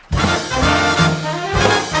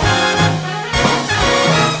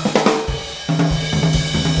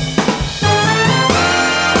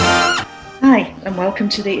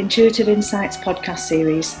welcome to the Intuitive Insights podcast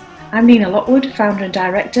series. I'm Nina Lockwood, founder and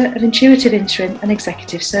director of Intuitive Interim and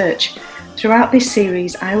Executive Search. Throughout this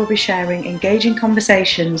series, I will be sharing engaging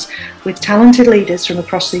conversations with talented leaders from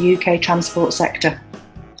across the UK transport sector.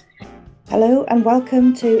 Hello and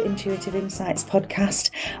welcome to Intuitive Insights podcast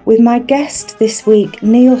with my guest this week,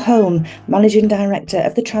 Neil Holm, Managing Director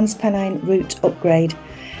of the Transpennine Route Upgrade.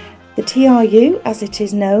 The TRU, as it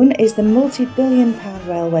is known, is the multi-billion-pound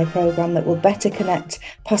railway programme that will better connect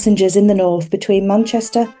passengers in the north between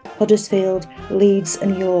Manchester, Huddersfield, Leeds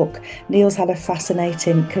and York. Neil's had a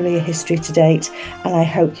fascinating career history to date, and I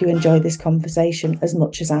hope you enjoyed this conversation as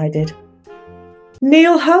much as I did.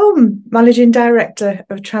 Neil Holm, Managing Director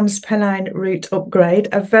of Transpennine Route Upgrade,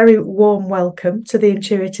 a very warm welcome to the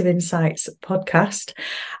Intuitive Insights podcast.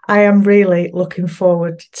 I am really looking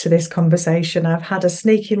forward to this conversation. I've had a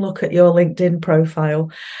sneaky look at your LinkedIn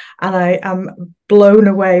profile and I am blown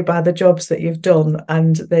away by the jobs that you've done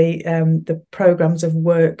and the programs of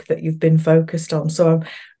work that you've been focused on. So I'm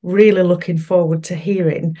really looking forward to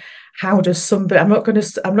hearing how does somebody, I'm not going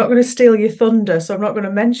to steal your thunder, so I'm not going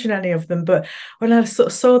to mention any of them, but when I sort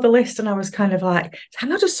of saw the list and I was kind of like, how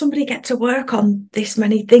does somebody get to work on this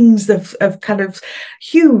many things of kind of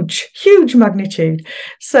huge magnitude?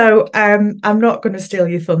 So I'm not going to steal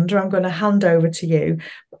your thunder. I'm going to hand over to you.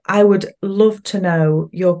 I would love to know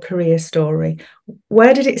your career story.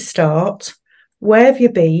 Where did it start? Where have you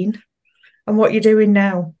been? And what you're doing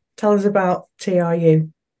now? Tell us about TRU.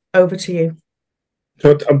 Over to you.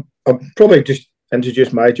 So I'll probably just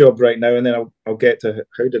introduce my job right now, and then I'll get to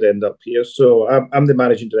how did I end up here. So I'm the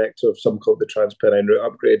managing director of something called the Transpennine Route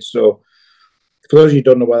Upgrade. So for those of you who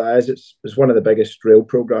don't know what that is, it's one of the biggest rail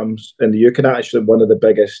programs in the UK, and actually one of the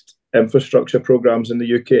biggest infrastructure programs in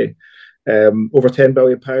the UK. Over £10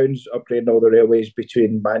 billion, upgrading all the railways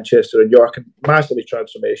between Manchester and York, and massively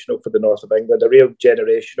transformational for the north of England. A real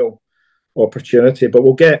generational opportunity. But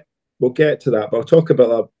we'll get to that. But I'll talk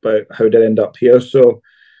about how did I end up here. So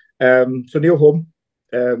Neil Holm,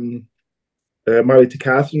 married to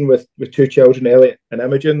Catherine with two children, Elliot and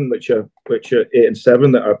Imogen, which are 8 and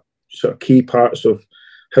 7, that are sort of key parts of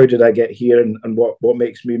how did I get here and what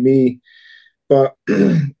makes me me. But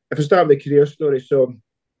if I start with the career story, so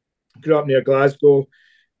grew up near Glasgow.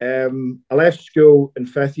 I left school in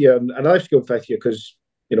 5th year, and I left school in 5th year because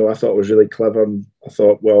I thought it was really clever, and I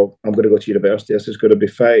thought, well, I'm going to go to university. This is going to be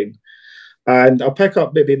fine. And I'll pick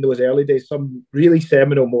up maybe in those early days some really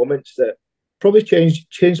seminal moments that probably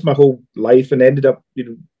changed my whole life and ended up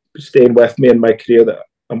staying with me in my career that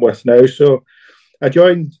I'm with now. So I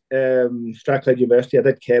joined Strathclyde University. I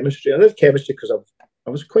did chemistry. I did chemistry because I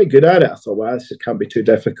was quite good at it. I thought, well, this can't be too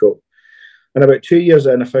difficult. And about 2 years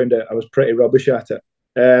in, I found out I was pretty rubbish at it.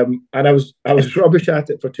 And I was rubbish at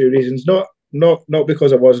it for two reasons. Not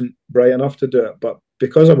because I wasn't bright enough to do it, but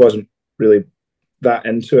because I wasn't really that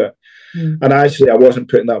into it. And actually I wasn't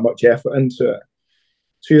putting that much effort into it.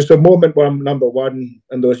 So just a moment where I'm number one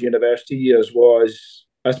in those university years was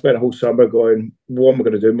I spent a whole summer going, what am I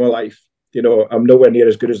going to do in my life? I'm nowhere near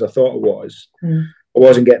as good as I thought I was. I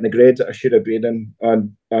wasn't getting the grades that I should have been in,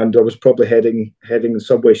 and I was probably heading in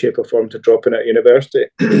some way, shape or form to dropping out of university.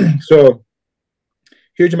 So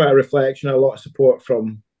huge amount of reflection, a lot of support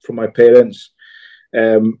from my parents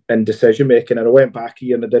in decision making. And I went back a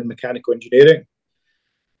year and I did mechanical engineering.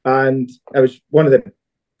 And it was one of the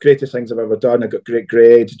greatest things I've ever done. I got great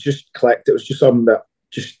grades, it just clicked. It was just something that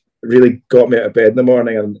just really got me out of bed in the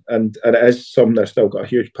morning. And it is something that I still got a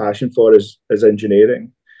huge passion for is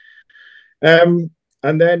engineering. And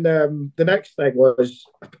then the next thing was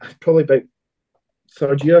probably about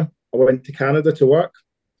 3rd year, I went to Canada to work.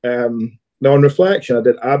 Now, on reflection, I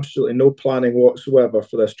did absolutely no planning whatsoever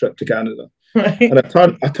for this trip to Canada. Right. And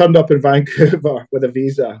I turned up in Vancouver with a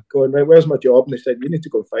visa going, right, where's my job? And they said, you need to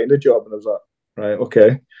go find a job. And I was like, right,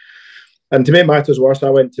 okay. And to make matters worse, I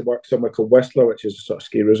went to work somewhere called Whistler, which is a sort of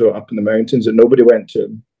ski resort up in the mountains that nobody went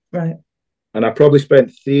to. Right. And I probably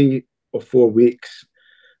spent 3 or 4 weeks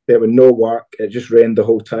there with no work. It just rained the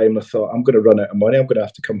whole time. I thought, I'm going to run out of money. I'm going to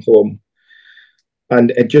have to come home.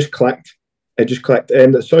 And it just clicked.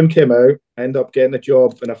 And the sun came out. I ended up getting a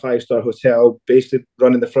job in a 5-star hotel, basically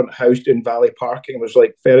running the front of house doing valet parking. It was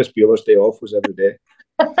like Ferris Bueller's Day Off was every day.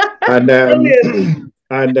 And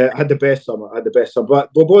I had the best summer. But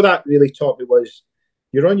what that really taught me was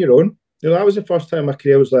you're on your own. That was the first time in my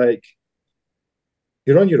career was like,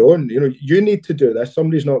 you're on your own. You need to do this.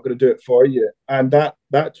 Somebody's not going to do it for you. And that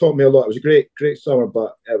taught me a lot. It was a great summer,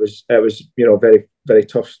 but it was very, very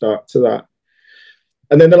tough start to that.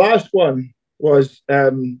 And then the last one was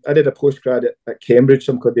I did a postgrad at Cambridge,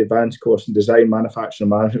 something called the Advanced Course in Design,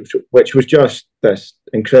 Manufacturing and Management, which was just this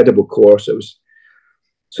incredible course. It was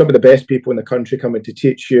some of the best people in the country coming to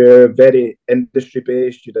teach you, very industry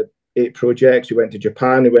based. You did 8 projects. You went to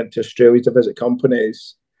Japan. You went to Australia to visit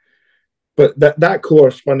companies. But that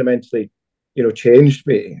course fundamentally, changed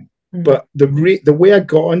me. But the way I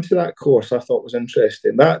got into that course, I thought was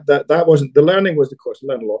interesting. That wasn't the learning was the course. I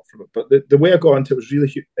learned a lot from it, but the way I got into it was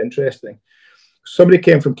really interesting. Somebody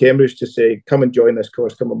came from Cambridge to say, "Come and join this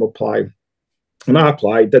course. Come and apply." And I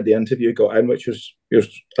applied, did the interview, got in, which was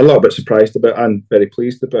a little bit surprised about and very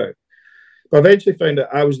pleased about. But eventually found out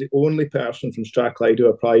I was the only person from Strathclyde who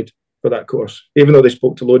applied for that course, even though they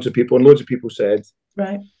spoke to loads of people, and loads of people said,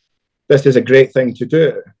 right, this is a great thing to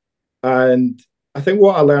do. And I think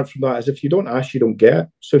what I learned from that is if you don't ask, you don't get.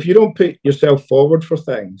 So if you don't put yourself forward for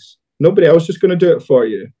things, nobody else is going to do it for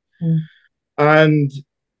you. And,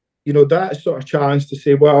 that sort of challenge to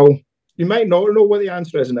say, well, you might not know what the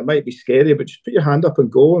answer is, and it might be scary, but just put your hand up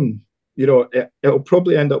and go, and it'll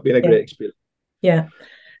probably end up being a great experience. Yeah,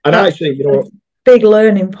 and that's actually, big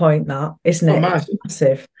learning point, that isn't it?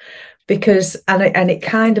 Massive. Because and it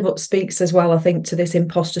kind of speaks as well, I think, to this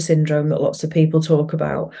imposter syndrome that lots of people talk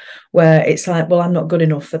about, where it's like, well, I'm not good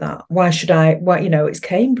enough for that. Why should I? Why, it's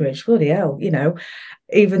Cambridge, bloody hell,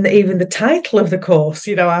 even the title of the course,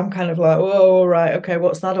 I'm kind of like, oh, right, okay,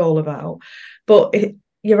 what's that all about? But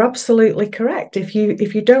you're absolutely correct. If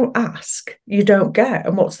you don't ask, you don't get.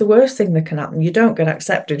 And what's the worst thing that can happen? You don't get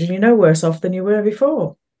accepted, and you're no worse off than you were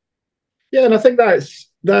before. Yeah, and I think that's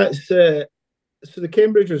so the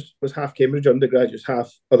Cambridge was half Cambridge undergraduates,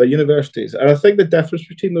 half other universities. And I think the difference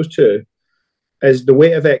between those two is the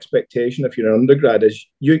weight of expectation. If you're an undergrad, is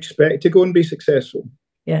you expect to go and be successful.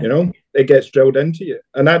 Yeah. It gets drilled into you.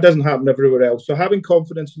 And that doesn't happen everywhere else. So having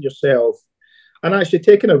confidence in yourself and actually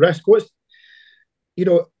taking a risk.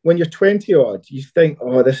 When you're 20 odd, you think,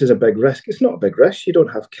 oh, this is a big risk. It's not a big risk. You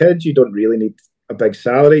don't have kids. You don't really need a big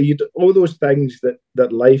salary. All those things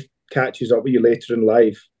that life catches up with you later in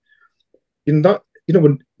life. When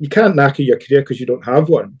you can't knacker your career because you don't have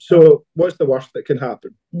one. So what's the worst that can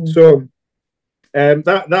happen? So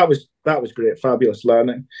that was great, fabulous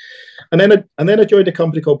learning. And then I joined a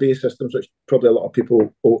company called BA Systems, which probably a lot of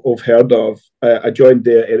people have heard of. I joined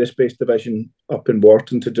the aerospace division up in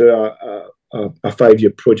Wharton to do a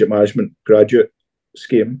 5-year project management graduate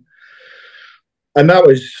scheme. And that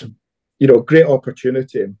was, great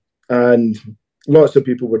opportunity. And lots of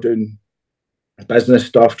people were doing business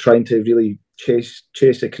stuff, trying to really chase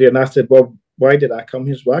a career. And I said, well, why did I come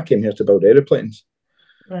here? Well, I came here to build aeroplanes.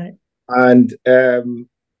 Right. And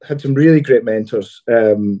had some really great mentors,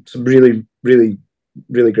 some really, really,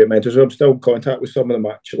 really great mentors. I'm still in contact with some of them,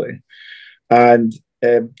 actually. And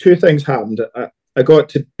 2 things happened. I got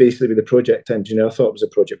to basically be the project engineer. I thought it was a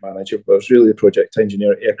project manager, but I was really the project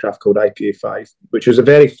engineer at aircraft called IPA-5, which was the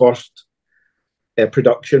very first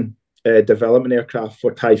production development aircraft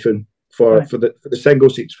for Typhoon. For the single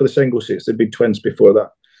seats. There'd been twins before that.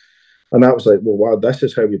 And that was like, well, wow, this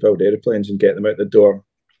is how we build airplanes and get them out the door.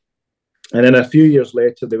 And then a few years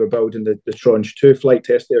later, they were building the Tranche 2 flight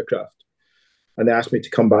test aircraft. And they asked me to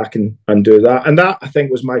come back and do that. And that, I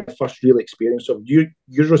think, was my first real experience of you're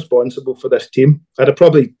responsible for this team. I had a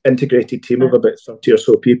probably integrated team of about 30 or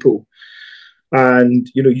so people. And,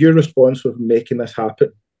 you're responsible for making this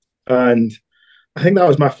happen. And I think that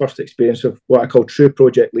was my first experience of what I call true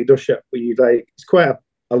project leadership, where it's quite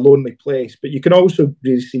a lonely place, but you can also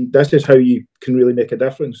really see this is how you can really make a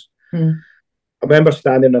difference. I remember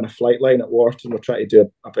standing on a flight line at Wharton. We're trying to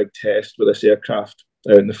do a big test with this aircraft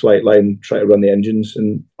out in the flight line, try to run the engines,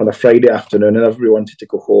 and on a Friday afternoon, and everybody wanted to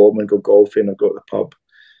go home and go golfing or go to the pub.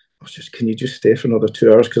 I was just, can you just stay for another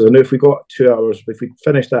 2 hours? Because I knew if we got 2 hours, if we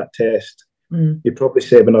finished that test, you'd probably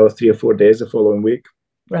save another 3 or 4 days the following week.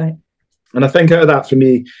 Right. And I think out of that, for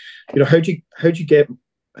me, how do you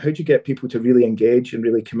get people to really engage and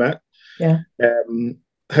really commit? Yeah.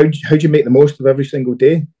 How do you make the most of every single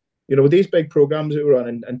day? With these big programs that we're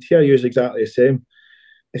on, and TIU is exactly the same.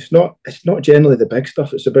 It's not generally the big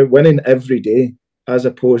stuff. It's about winning every day, as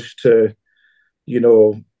opposed to,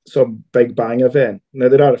 some big bang event. Now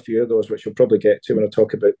there are a few of those which we'll probably get to when I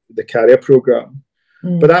talk about the carrier program.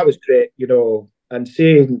 But that was great, and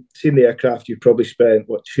seeing the aircraft you've probably spent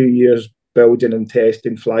 2 years building and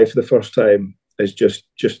testing fly for the first time is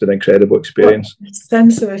just an incredible experience.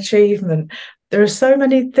 Sense of achievement. There are so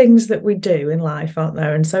many things that we do in life, aren't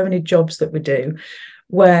there? And so many jobs that we do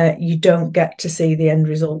where you don't get to see the end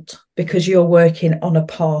result because you're working on a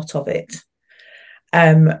part of it.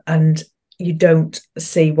 And you don't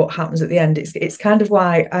see what happens at the end. It's kind of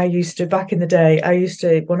why I used to, back in the day,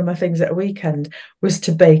 one of my things at a weekend was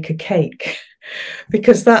to bake a cake.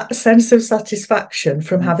 because that sense of satisfaction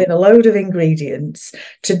from having a load of ingredients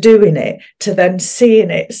to doing it, to then seeing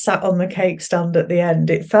it sat on the cake stand at the end,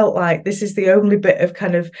 it felt like this is the only bit of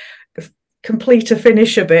kind of complete a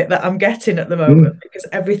finisher bit that I'm getting at the moment, because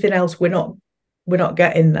everything else we're not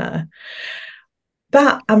getting there.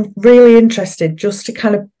 That I'm really interested just to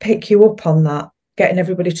kind of pick you up on that, getting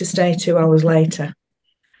everybody to stay 2 hours later.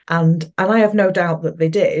 And I have no doubt that they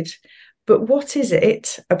did. But what is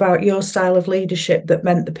it about your style of leadership that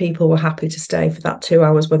meant the people were happy to stay for that 2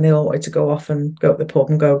 hours when they all wanted to go off and go to the pub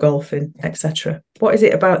and go golfing, etc.? What is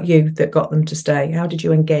it about you that got them to stay? How did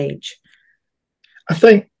you engage? I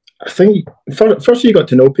think first you got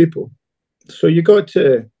to know people. So you got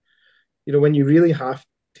to, when you really have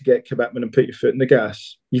to get commitment and put your foot in the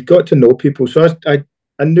gas, you've got to know people. So I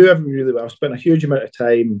knew everyone really well. I spent a huge amount of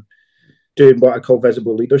time doing what I call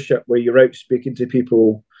visible leadership, where you're out speaking to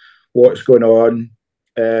people, what's going on,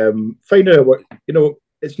 finding out what,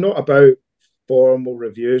 it's not about formal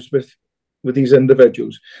reviews with these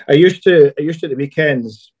individuals. I used to at the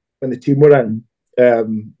weekends when the team were in,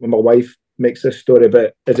 when my wife makes this story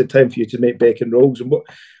about, is it time for you to make bacon rolls? And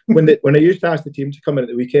when I used to ask the team to come in at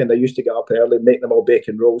the weekend, I used to get up early and make them all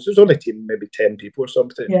bacon rolls. There was only a team, maybe 10 people or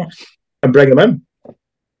something, and bring them in.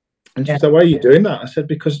 And she said, why are you doing that? I said,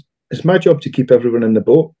 because it's my job to keep everyone in the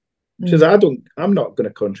boat. She says, I'm not going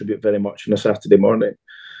to contribute very much on a Saturday morning,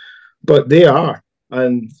 but they are.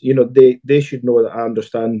 And, they should know that I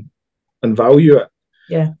understand and value it.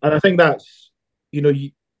 Yeah. And I think that's,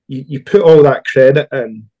 you put all that credit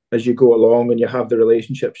in as you go along, and you have the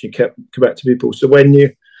relationships, you commit to people. So when you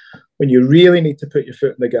really need to put your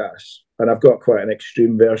foot in the gas, and I've got quite an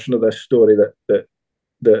extreme version of this story that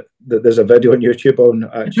there's a video on YouTube on,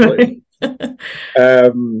 actually.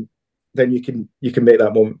 Then you can make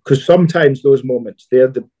that moment, because sometimes those moments, they're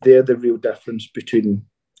the real difference between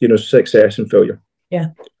success and failure. Yeah.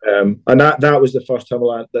 And that was the first time I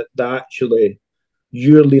learned that actually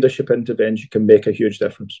your leadership intervention can make a huge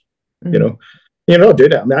difference. You're not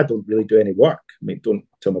doing it. I mean, I don't really do any work. I mean, don't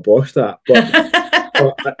tell my boss that.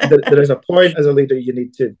 But there is a point as a leader you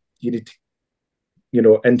need to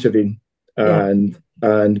intervene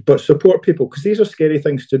but support people, because these are scary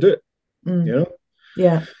things to do.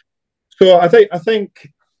 Yeah. So I think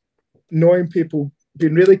knowing people,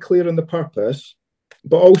 being really clear on the purpose,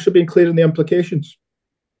 but also being clear on the implications.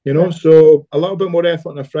 So a little bit more effort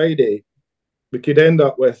on a Friday, we could end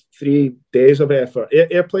up with 3 days of effort.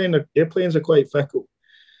 Airplanes are quite fickle.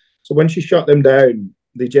 So once you shut them down,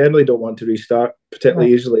 they generally don't want to restart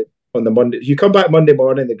particularly easily on the Monday. You come back Monday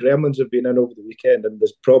morning, the gremlins have been in over the weekend, and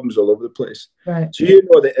there's problems all over the place. Right. So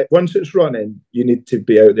that once it's running, you need to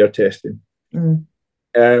be out there testing.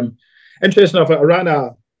 Interesting enough, I ran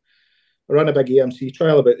a big EMC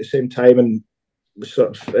trial about the same time, and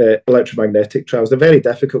sort of electromagnetic trials. They're very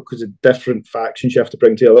difficult because of different factions you have to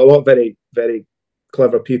bring together. A lot of very, very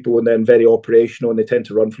clever people, and then very operational, and they tend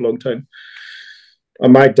to run for a long time.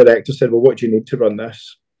 And my director said, well, what do you need to run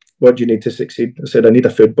this? What do you need to succeed? I said, I need a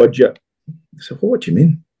food budget. I said, well, what do you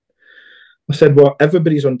mean? I said, well,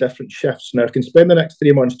 everybody's on different shifts. Now, I can spend the next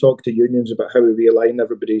 3 months talking to unions about how we realign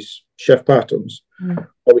everybody's shift patterns.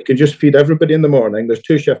 Or we can just feed everybody in the morning. There's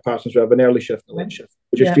 2 shift patterns. We have an early shift and a late shift.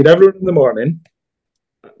 We just feed everyone in the morning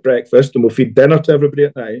at breakfast, and we'll feed dinner to everybody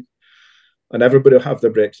at night, and everybody will have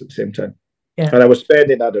their breaks at the same time. And I was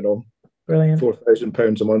spending, I don't know,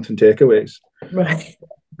 £4,000 a month in takeaways. Right.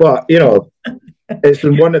 But, it's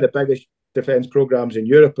in one of the biggest defence programmes in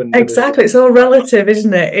Europe. And exactly. It's all relative,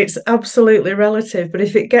 isn't it? It's absolutely relative. But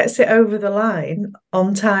if it gets it over the line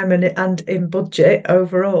on time and in budget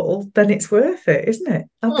overall, then it's worth it, isn't it?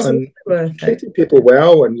 Absolutely worth it. Treating people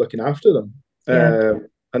well and looking after them.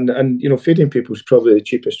 And feeding people is probably the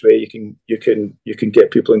cheapest way you can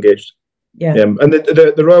get people engaged. Yeah. And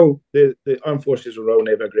the armed forces are Royal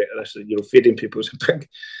Navy are great at this. Feeding people is a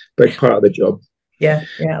big part of the job. Yeah,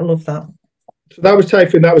 I love that. So that was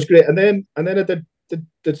Typhoon. That was great. And then I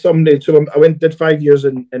did something. So I did 5 years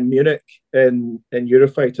in Munich in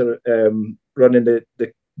Eurofighter, running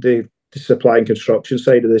the supply and construction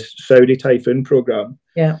side of this Saudi Typhoon program.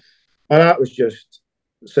 Yeah. And that was just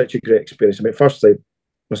such a great experience. I mean, firstly,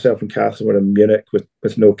 myself and Catherine were in Munich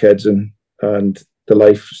with no kids and the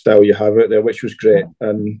lifestyle you have out there, which was great.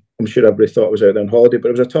 And I'm sure everybody thought I was out there on holiday, but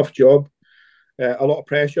it was a tough job, a lot of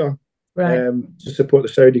pressure. To support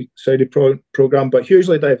the Saudi program, but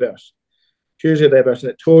hugely diverse, and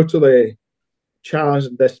it totally challenged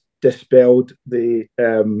and dispelled the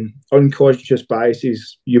unconscious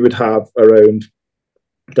biases you would have around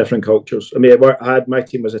different cultures. I mean, my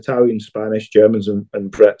team was Italian, Spanish, Germans, and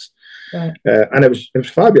Brits, and it was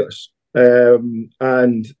fabulous.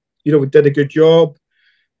 And we did a good job,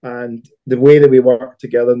 and the way that we worked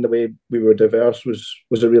together and the way we were diverse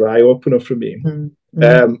was a real eye opener for me.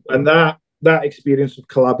 And that experience of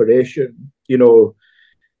collaboration,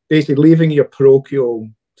 basically leaving your parochial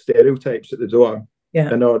stereotypes at the door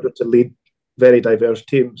in order to lead very diverse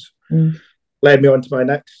teams, led me on to my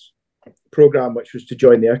next program, which was to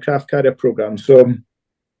join the aircraft carrier program. So I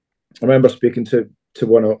remember speaking to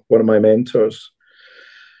one of my mentors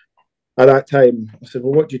at that time. I said,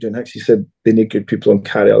 well, what do you do next? He said, they need good people on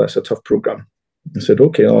carrier. That's a tough program. I said,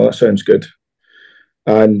 okay, that sounds good.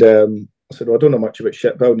 And I said, well, I don't know much about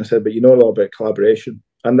shipbuilding. I said, but you know a lot about collaboration.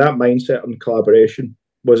 And that mindset on collaboration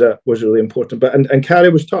was really important. But and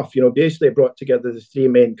carrier was tough. Basically it brought together the three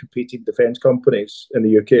main competing defence companies in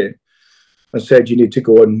the UK and said, you need to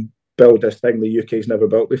go and build this thing the UK's never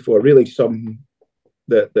built before. Really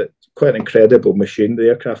that quite an incredible machine, the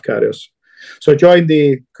aircraft carriers. So I joined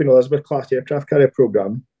the Queen Elizabeth class aircraft carrier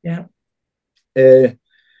program. Yeah. At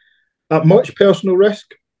much personal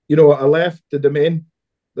risk. I left the domain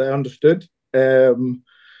that I understood.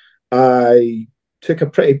 I took a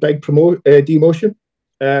pretty big demotion.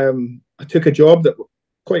 I took a job that,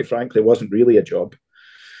 quite frankly, wasn't really a job.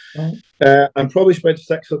 Right. And probably spent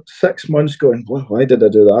six months going, well, why did I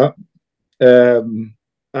do that?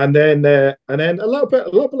 And then a little bit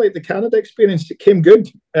like the Canada experience, it came good.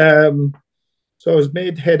 So I was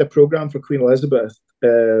made head of program for Queen Elizabeth.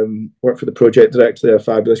 Worked for the project director there, a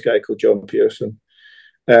fabulous guy called John Pearson.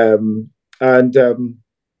 And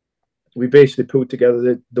we basically pulled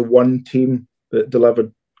together the one team that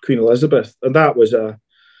delivered Queen Elizabeth, and that was a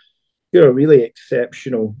really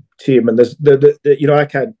exceptional team. And there's I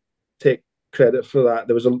can't take credit for that.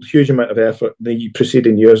 There was a huge amount of effort in the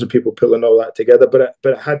preceding years of people pulling all that together, but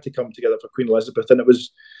it had to come together for Queen Elizabeth, and it was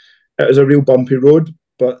a real bumpy road.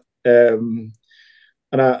 But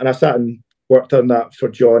and I sat and worked on that for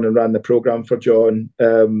John and ran the program for John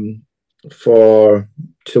till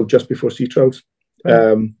just before sea trials.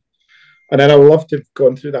 Right. And then I would love to have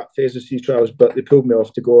gone through that phase of sea trials, but they pulled me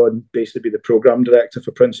off to go and basically be the program director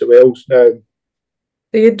for Prince of Wales. Now,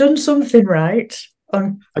 so you'd done something right.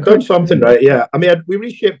 I'd done something right, yeah. I mean, we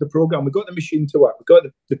reshaped the program. We got the machine to work. We got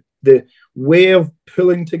the way of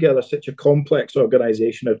pulling together such a complex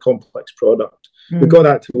organisation, a complex product. We got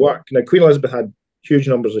that to work. Now, Queen Elizabeth had huge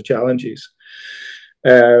numbers of challenges.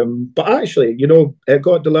 But actually, it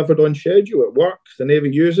got delivered on schedule. It works. The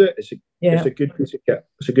Navy use it. It's a good piece of kit.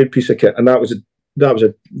 It's a good piece of kit, and that was a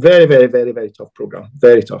very, very, very, very tough program.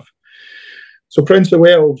 Very tough. So Prince of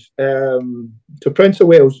Wales.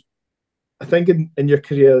 I think in your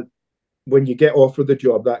career, when you get offered the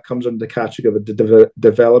job, that comes under the category of a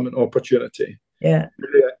development opportunity. Yeah.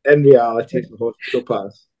 In reality, it's a hospital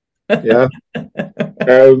pass. Yeah.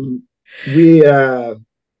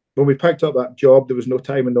 When we picked up that job, there was no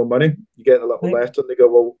time and no money. You get a little letter and they go,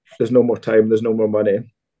 well, there's no more time, there's no more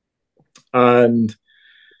money. And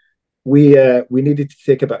we needed to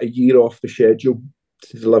take about a year off the schedule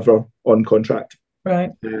to deliver on contract. Right.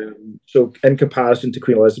 So in comparison to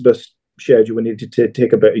Queen Elizabeth's schedule, we needed to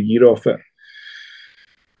take about a year off it.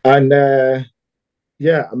 And I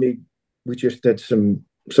mean, we just did some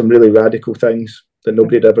really radical things that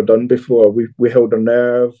nobody had ever done before. We held our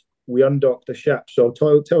nerve. We undocked the ship. So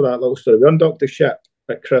I'll tell that little story. We undocked the ship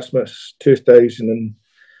at Christmas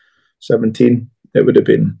 2017, it would have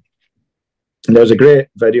been. And there's a great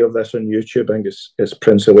video of this on YouTube. I think it's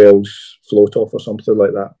Prince of Wales float off or something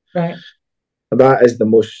like that. Right. And that is the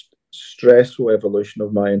most stressful evolution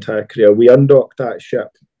of my entire career. We undocked that ship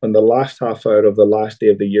on the last half hour of the last day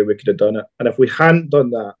of the year. We could have done it. And if we hadn't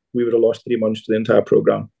done that, we would have lost 3 months to the entire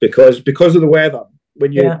program because of the weather.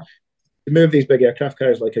 When you move these big aircraft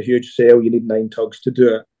carriers like a huge sail, you need 9 tugs to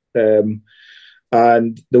do it.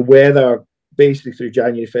 And the weather, basically through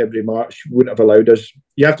January, February, March, wouldn't have allowed us.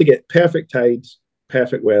 You have to get perfect tides,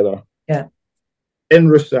 perfect weather. Yeah. In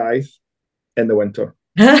Rosyth in the winter.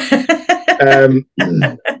 And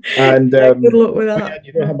good luck with that.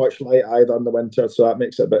 You don't have much light either in the winter, so that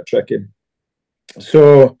makes it a bit tricky.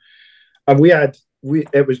 So, and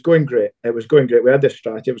it was going great. It was going great. We had this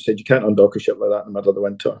strategy. We said you can't undock a ship like that in the middle of the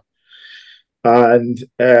winter. And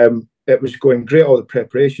it was going great. All the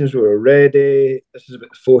preparations, we were ready. This is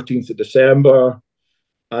about the 14th of December,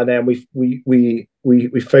 and then we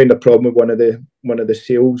found a problem with one of the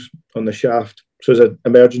seals on the shaft. So there's an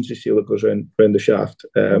emergency seal that goes around the shaft,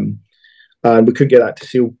 and we couldn't get that to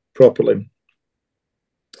seal properly.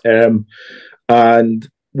 And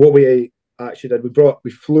what we actually did,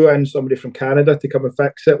 we flew in somebody from Canada to come and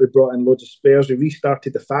fix it. We brought in loads of spares. We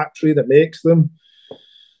restarted the factory that makes them.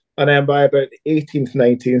 And then by about the 18th,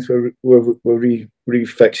 19th, we're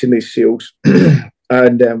refixing these seals.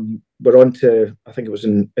 And we're on to, I think it was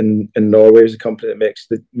in Norway, is the company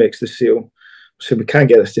that makes the seal. So we can't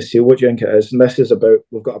get this to seal. What do you think it is? And this is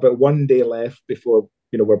we've got about 1 day left before,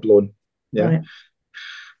 we're blown. Yeah. Right.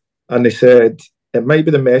 And they said, it might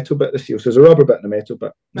be the metal bit of the seal. So there's a rubber bit and a metal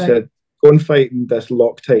bit. They said, go and find this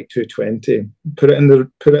Loctite 220, put it in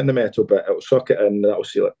the metal bit, it'll suck it in, and that'll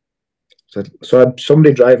seal it. So I had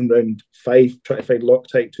somebody driving around 5 trying to find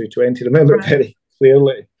Loctite 220. Remember it very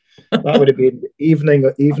clearly. That would have been evening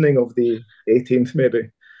of the 18th, maybe.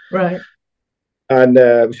 Right. And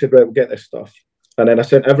we said, right, we'll get this stuff. And then I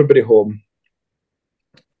sent everybody home.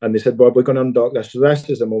 And they said, well, we're going to undock this. So this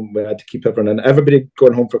is the moment we had to keep everyone in. Everybody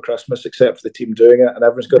going home for Christmas except for the team doing it. And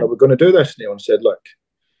everyone's going, we're going to do this, Neil. And said, look,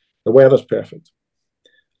 the weather's perfect.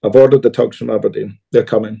 I've ordered the tugs from Aberdeen. They're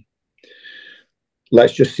coming.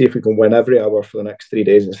 Let's just see if we can win every hour for the next 3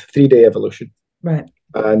 days. It's a 3-day evolution. Right.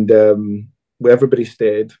 And everybody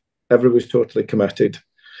stayed. Everybody was totally committed.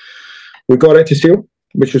 We got it to seal,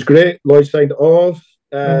 which was great. Lloyd signed it off.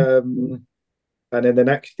 And in the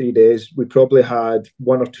next 3 days, we probably had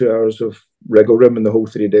 1 or 2 hours of wriggle room in the whole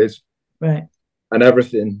 3 days. Right. And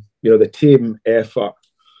everything, the team effort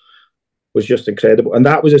was just incredible. And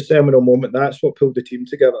that was a seminal moment. That's what pulled the team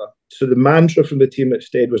together. So the mantra from the team that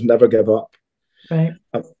stayed was never give up. Right.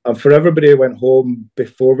 And for everybody who went home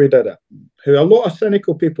before we did it, who a lot of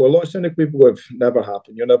cynical people have never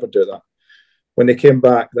happened. You'll never do that. When they came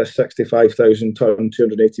back, this 65,000 ton,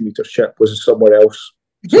 280 metre ship was somewhere else.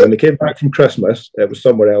 So when they came back from Christmas, it was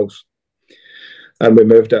somewhere else, and we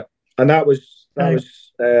moved it. And that was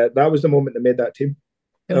the moment that made that team.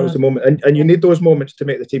 That was the moment, and you need those moments to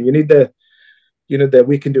make the team. You need the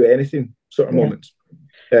we can do anything sort of moments.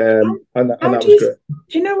 And that was great.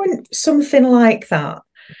 Do you know when something like that?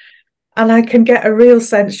 And I can get a real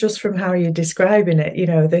sense just from how you're describing it,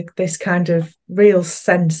 this kind of real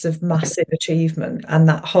sense of massive achievement and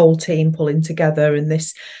that whole team pulling together, and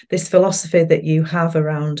this philosophy that you have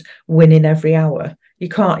around winning every hour. You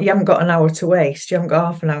haven't got an hour to waste. You haven't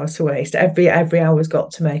got half an hour to waste. Every hour's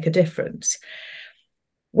got to make a difference.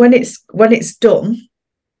 When it's done,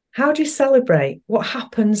 how do you celebrate? What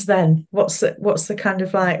happens then? What's the kind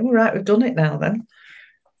of like, all right, we've done it now then?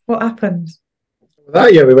 What happens?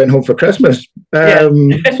 That year we went home for Christmas. So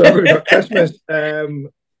we got Christmas.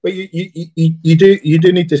 But you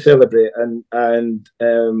do need to celebrate, and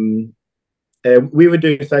we would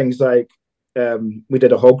do things like we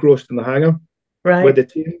did a hog roast in the hangar with the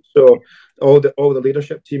team. So all the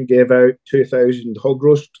leadership team gave out 2,000 hog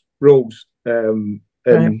roast rolls over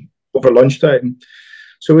lunchtime.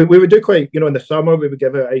 So we would do quite, in the summer we would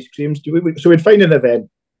give out ice creams. So we'd find an event.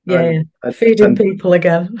 And feeding people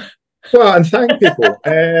again. Well, and thank people.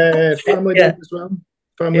 Family days as well.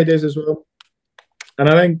 Family days as well. And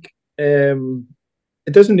I think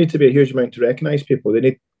it doesn't need to be a huge amount to recognise people. They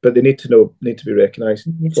need to be recognised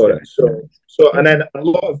for it. So and then a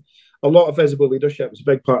lot of visible leadership is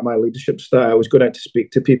a big part of my leadership style. Was going out to speak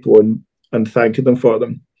to people and thanking them for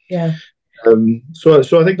them. Yeah. So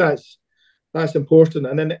I think that's important.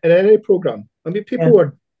 And then in any programme, people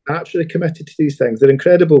are naturally committed to these things. They're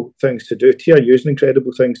incredible things to do. TRU is an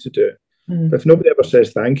incredible things to do. But if nobody ever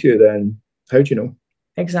says thank you, then how do you know?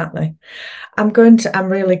 Exactly. I'm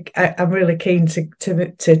really keen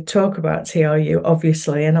to talk about TRU,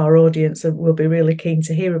 obviously, and our audience will be really keen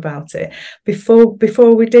to hear about it.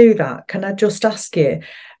 Before we do that, can I just ask you,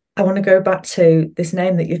 I want to go back to this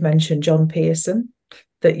name that you've mentioned, John Pearson,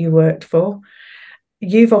 that you worked for.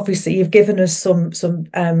 You've given us some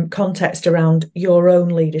context around your own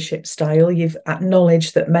leadership style. You've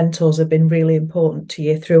acknowledged that mentors have been really important to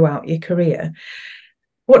you throughout your career.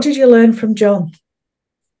 What did you learn from John?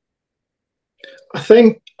 I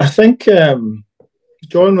think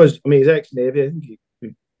John was, he's ex-Navy. I think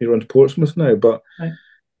he runs Portsmouth now, but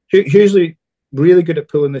hugely really good at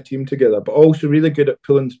pulling the team together, but also really good at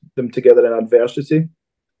pulling them together in adversity.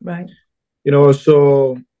 Right.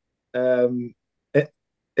 So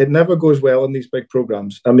it never goes well in these big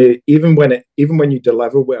programs. Even when you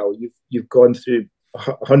deliver well, you've gone through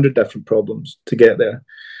 100 different problems to get there,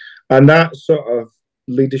 and that sort of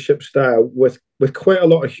leadership style with quite a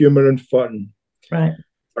lot of humour and fun, right,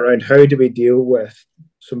 around how do we deal with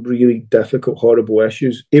some really difficult, horrible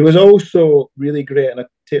issues. It was also really great, and I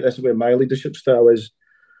take this away. My leadership style is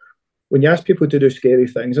when you ask people to do scary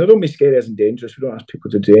things. I don't mean scary as in dangerous. We don't ask people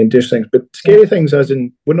to do dangerous things, but scary things as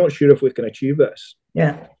in we're not sure if we can achieve this.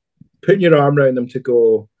 Yeah. Putting your arm around them to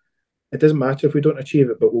go, it doesn't matter if we don't achieve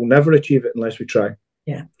it, but we'll never achieve it unless we try.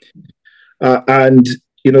 Yeah. And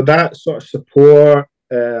that sort of support.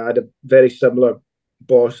 I had a very similar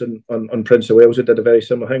boss on Prince of Wales who did a very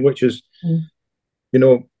similar thing, which is,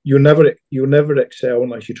 you'll never excel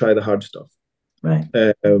unless you try the hard stuff. Right.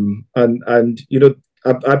 And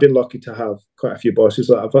I've been lucky to have quite a few bosses.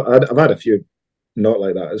 I've had a few not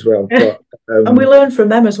like that as well. But and we learn from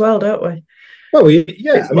them as well, don't we? Well,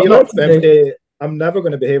 yeah. I mean, you learn from them. Say, I'm never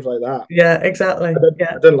going to behave like that. Yeah, exactly. I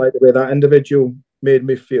didn't like the way that individual made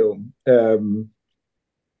me feel.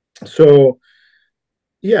 So,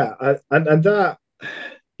 yeah, and that,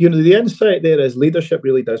 the insight there is leadership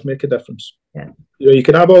really does make a difference. Yeah. You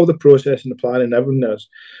can have all the process and the plan and everything else,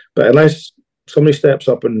 but unless somebody steps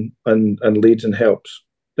up and leads and helps,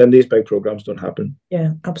 then these big programs don't happen.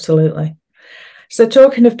 Yeah, absolutely. So,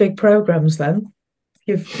 talking of big programs, then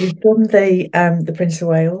you've done the Prince of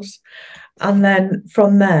Wales, and then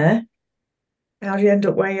from there, how do you end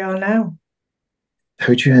up where you are now?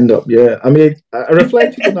 How'd you end up? Yeah, I mean, I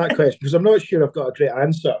reflected on that question because I'm not sure I've got a great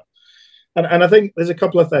answer, and I think there's a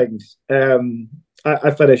couple of things.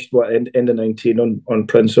 I finished in the 19 on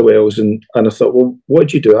Prince of Wales, and I thought, well, what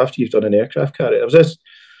did you do after you've done an aircraft carrier? It was this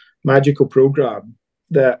magical program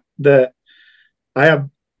that I have.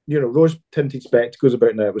 Rose tinted spectacles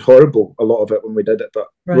about now. It was horrible, a lot of it when we did it, but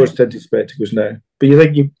right. Rose tinted spectacles now. But you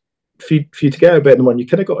think for you to get out of bed in the morning, you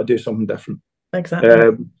kind of got to do something different. Exactly.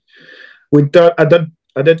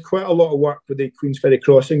 I did quite a lot of work with the Queensferry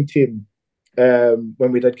Crossing team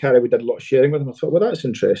when we did carry. We did a lot of sharing with them. I thought, well, that's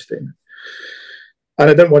interesting. And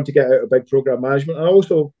I didn't want to get out of big program management. I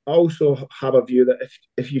also have a view that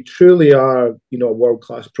if you truly are, a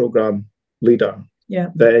world-class program leader,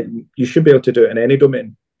 then you should be able to do it in any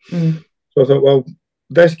domain. Mm. So I thought, well,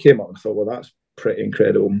 this came up. I thought, well, that's pretty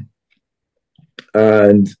incredible.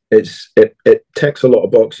 And it ticks a lot of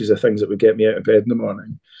boxes of things that would get me out of bed in the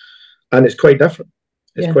morning. And it's quite different.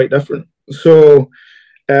 It's quite different. So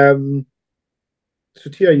TRU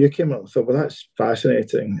came up. I thought, well, that's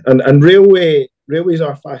fascinating. And railways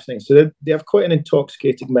are fascinating. So they have quite an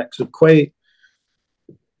intoxicating mix of quite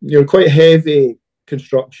heavy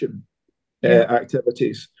construction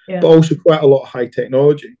activities, but also quite a lot of high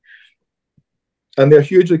technology. And they're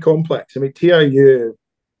hugely complex. I mean, TRU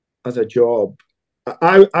as a job,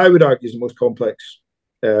 I would argue is the most complex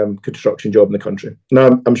construction job in the country.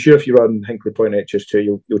 Now, I'm sure if you run Hinkley Point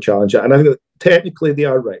HS2, you'll challenge it. And I think that technically they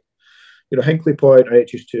are right. Hinkley Point or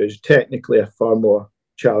HS2 is technically a far more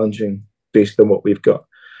challenging base than what we've got.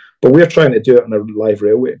 But we're trying to do it on a live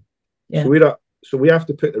railway. Yeah. So we have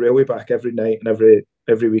to put the railway back every night and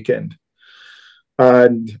every weekend.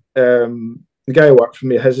 And the guy who worked for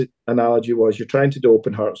me, his analogy was you're trying to do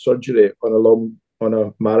open heart surgery on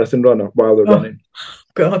a marathon runner while they're running.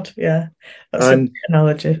 God, yeah, that's an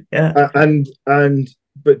analogy. Yeah,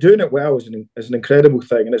 but doing it well is an incredible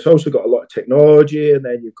thing, and it's also got a lot of technology, and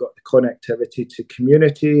then you've got the connectivity to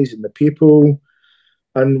communities and the people.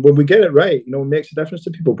 And when we get it right, it makes a difference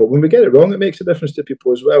to people. But when we get it wrong, it makes a difference to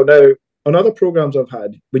people as well. Now, on other programs I've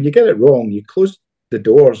had, when you get it wrong, you close the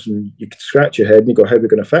doors and you can scratch your head and you go, how are we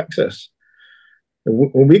going to fix this?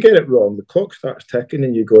 And when we get it wrong, the clock starts ticking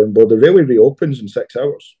and you're going, well, the railway reopens in 6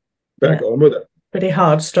 hours. Better get on with it. Pretty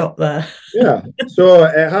hard stop there. Yeah. So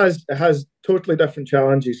it has totally different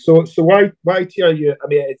challenges. So why TRU? I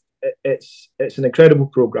mean, it's an incredible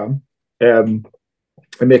program. It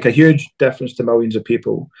make a huge difference to millions of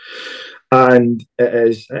people. And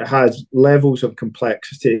it has levels of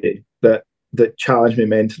complexity that challenge me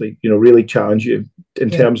mentally, really challenge you in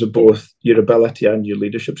terms of both your ability and your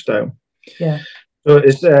leadership style. Yeah. So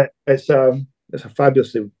it's a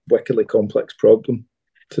fabulously wickedly complex problem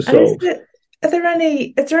to solve. Is there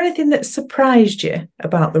anything that surprised you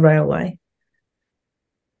about the railway?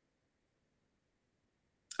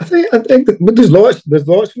 I think there's lots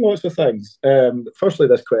and lots of things. Firstly,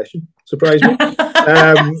 this question surprised me.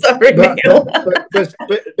 Sorry,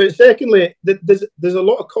 but secondly, there's a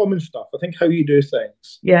lot of common stuff. I think how you do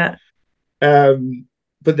things. Yeah.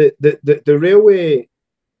 But the railway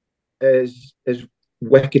is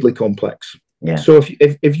wickedly complex. Yeah. So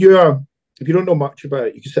if you don't know much about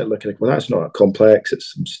it, you can sit looking like, well, that's not complex.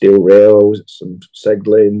 It's some steel rails, it's some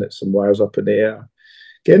signaling, it's some wires up in the air.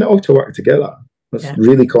 Getting it all to work together. That's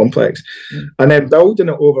really complex. Mm. And then building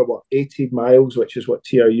it over, 18 miles, which is what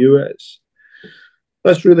TRU is,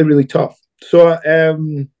 that's really, really tough. So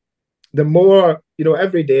the more,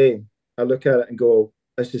 every day I look at it and go,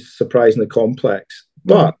 this is surprisingly complex.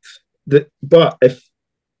 Mm. But if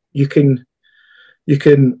you can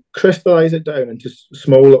crystallize it down into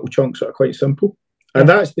small little chunks that are quite simple. And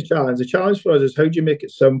that's the challenge. The challenge for us is how do you make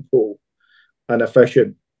it simple and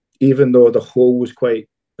efficient, even though the whole was quite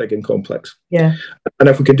big and complex. Yeah. And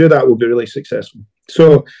if we can do that, we'll be really successful.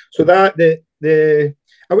 So that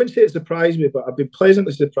I wouldn't say it surprised me, but I've been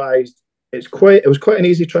pleasantly surprised it was quite an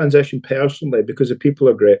easy transition personally because the people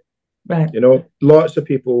are great. Right. You know, lots of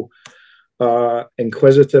people are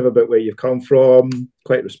inquisitive about where you've come from,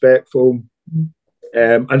 quite respectful,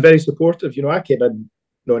 and very supportive. You know, I came in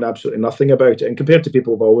knowing absolutely nothing about it, and compared to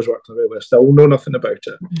people who've always worked on railway, I still know nothing about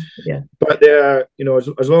it. Yeah. But they're, you know,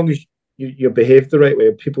 as long as you behave the right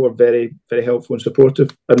way, people are very, very helpful and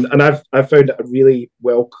supportive. And I've found it a really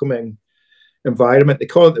welcoming environment. They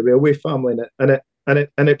call it the railway family, and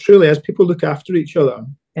it truly is. People look after each other.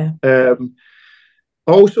 Yeah.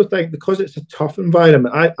 I also think because it's a tough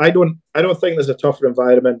environment, I don't think there's a tougher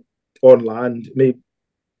environment on land. Maybe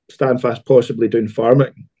Standfast possibly doing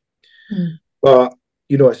farming, but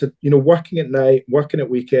you know, it's working at night, working at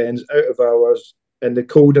weekends, out of hours, in the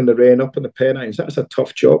cold and the rain, up in the Pennines. That's a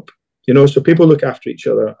tough job, you know. So people look after each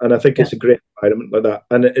other, and I think it's a great environment like that,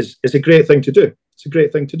 and it's a great thing to do. It's a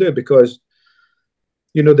great thing to do because,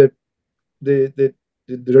 you know, the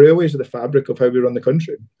railways are the fabric of how we run the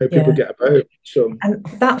country, how people get about. So, and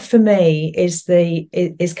that for me is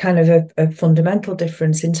kind of a fundamental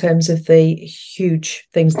difference in terms of the huge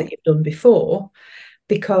things that you've done before,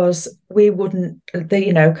 because we wouldn't,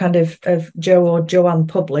 kind of Joe or Joanne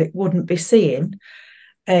public wouldn't be seeing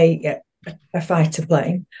a fighter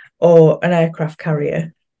plane or an aircraft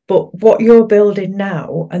carrier. But what you're building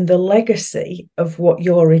now and the legacy of what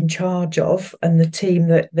you're in charge of and the team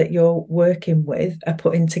that you're working with are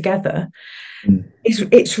putting together,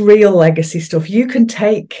 it's real legacy stuff. You can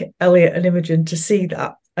take Elliot and Imogen to see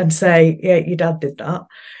that and say, yeah, your dad did that.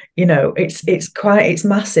 You know, it's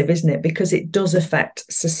massive, isn't it? Because it does affect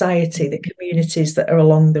society, the communities that are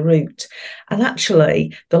along the route, and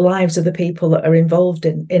actually the lives of the people that are involved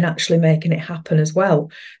in actually making it happen as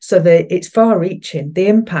well. So it's far-reaching. The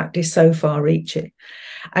impact is so far-reaching,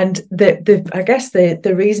 and I guess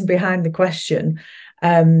the reason behind the question,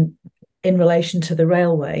 in relation to the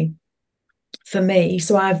railway, for me,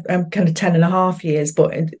 so I'm kind of 10 and a half years,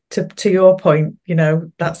 but to your point, you know,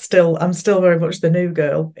 I'm still very much the new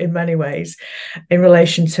girl in many ways in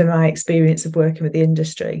relation to my experience of working with the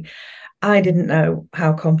industry. I didn't know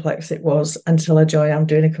how complex it was until I joined. I'm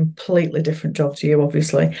doing a completely different job to you,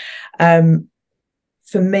 obviously. For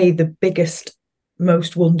me, the biggest,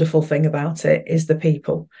 most wonderful thing about it is the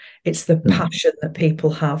people. It's the passion that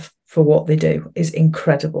people have for what they do is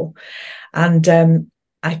incredible. And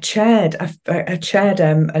I chaired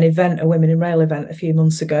an event, a Women in Rail event a few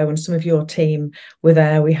months ago, and some of your team were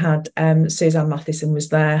there. We had Suzanne Mathieson was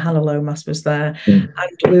there, Hannah Lomas was there, and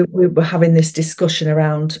we were having this discussion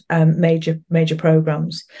around major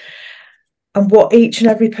programmes. And what each and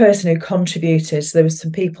every person who contributed, so there was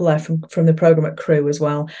some people there from the programme at Crewe as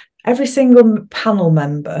well, every single panel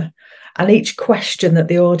member and each question that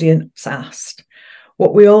the audience asked,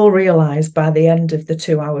 what we all realised by the end of the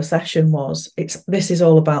 2-hour session was this is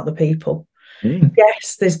all about the people.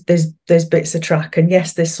 Yes, there's bits of track, and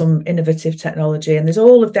yes, there's some innovative technology, and there's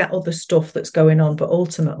all of that other stuff that's going on, but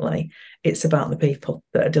ultimately it's about the people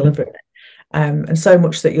that are delivering it. And so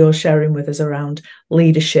much that you're sharing with us around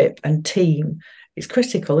leadership and team is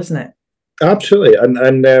critical, isn't it? Absolutely,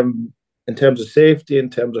 and in terms of safety, in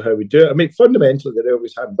terms of how we do it, I mean, fundamentally the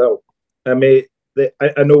railway's hand built. I mean,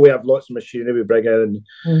 I know we have lots of machinery we bring in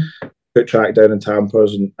and put track down in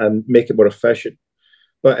tampers and make it more efficient,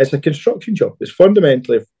 but it's a construction job. It's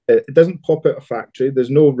fundamentally, it doesn't pop out of a factory. There's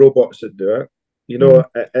no robots that do it. You know,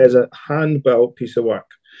 it is a hand-built piece of work,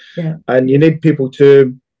 and you need people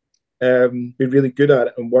to be really good at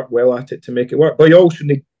it and work well at it to make it work. But you also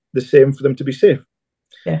need the same for them to be safe.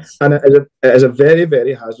 Yes, and it is a very,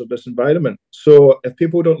 very hazardous environment. So if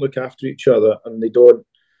people don't look after each other and they don't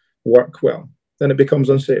work well, then it becomes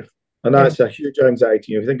unsafe. And that's a huge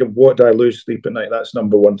anxiety. If you think of what do I lose sleep at night, that's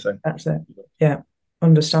number one thing. That's it. Yeah,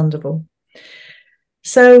 understandable.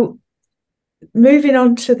 So moving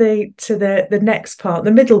on to the next part,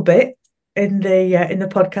 the middle bit in the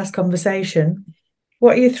podcast conversation.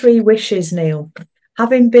 What are your 3 wishes, Neil?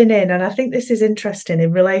 Having been in, and I think this is interesting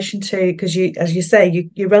in relation to, because you, as you say,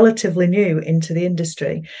 you're relatively new into the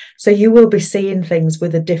industry, so you will be seeing things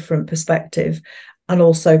with a different perspective. And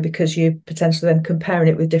also because you're potentially then comparing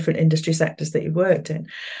it with different industry sectors that you've worked in.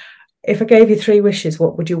 If I gave you 3 wishes,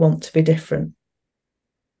 what would you want to be different?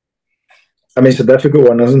 I mean, it's a difficult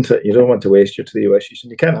one, isn't it? You don't want to waste your 3 wishes,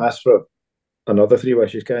 and you can't ask for another 3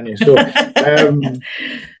 wishes, can you? So, I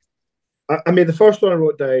mean, the first one I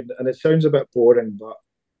wrote down, and it sounds a bit boring, but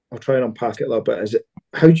I'll try and unpack it a little bit, is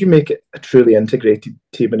how do you make it a truly integrated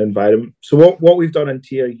team and environment? So what we've done in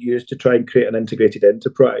TRU is to try and create an integrated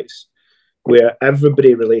enterprise where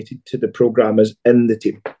everybody related to the programme is in the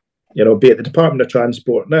team, you know, be it the Department of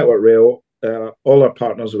Transport, Network Rail, all our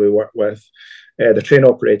partners that we work with, the train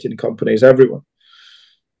operating companies, everyone.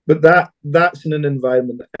 But that's in an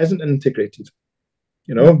environment that isn't integrated.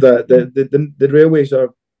 You know, the railways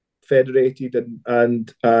are federated,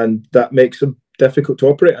 and that makes them difficult to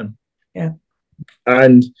operate in. Yeah.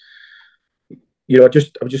 And you know, I've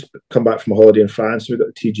just come back from a holiday in France. We got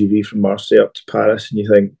the TGV from Marseille up to Paris, and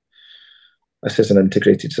you think this is an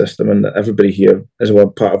integrated system, and everybody here is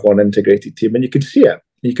one part of one integrated team, and you can see it.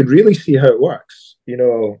 You can really see how it works. You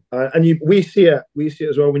know, and we see it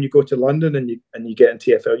as well when you go to London and you get in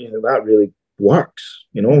TfL, and you think that really works.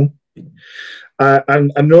 You know.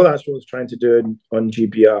 And I know that's what I was trying to do on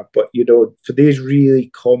GBR, but you know, for these really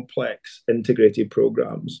complex integrated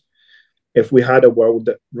programs, if we had a world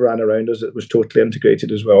that ran around us that was totally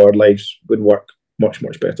integrated as well, our lives would work much,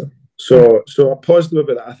 much better. So I'm positive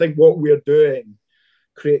about that. I think what we're doing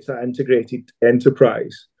creates that integrated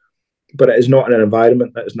enterprise, but it is not in an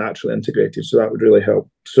environment that is naturally integrated. So that would really help.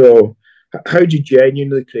 So how do you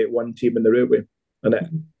genuinely create one team in the railway? And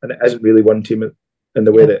it isn't really one team in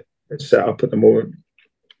the way that it's set up at the moment.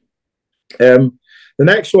 The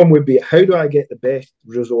next one would be, how do I get the best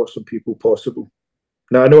resource of people possible?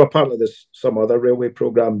 Now, I know apparently there's some other railway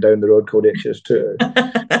programme down the road called HS2.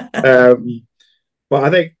 But I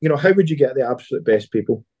think, you know, how would you get the absolute best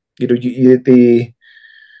people? You know,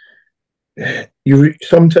 you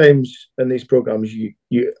sometimes in these programmes,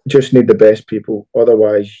 you just need the best people.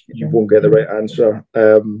 Otherwise, you won't get the right answer.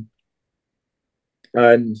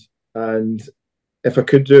 And if I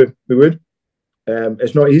could do, we would.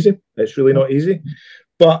 It's not easy. It's really not easy.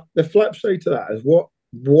 But the flip side to that is what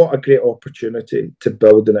a great opportunity to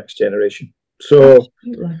build the next generation. So,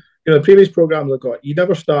 you know, the previous programs I've got, you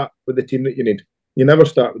never start with the team that you need. You never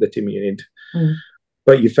start with the team you need,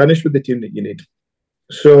 but you finish with the team that you need.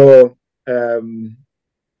 So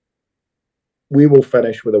we will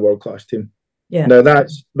finish with a world-class team. Yeah. Now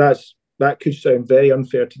that could sound very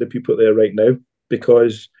unfair to the people there right now,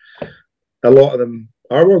 because a lot of them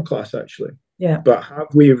are world-class actually. Yeah. But have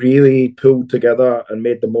we really pulled together and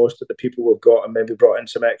made the most of the people we've got, and maybe brought in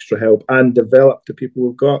some extra help and developed the people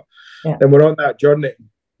we've got? Yeah. Then we're on that journey.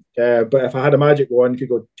 But if I had a magic wand, could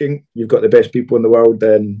go, ching, you've got the best people in the world,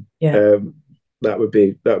 then that would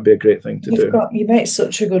be a great thing to do. You make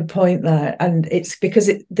such a good point there, and it's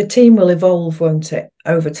because the team will evolve, won't it,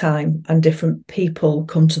 over time, and different people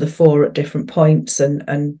come to the fore at different points,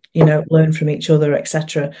 and you know, learn from each other,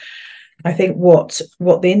 etc. I think what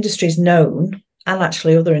the industry's known, and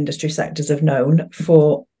actually other industry sectors have known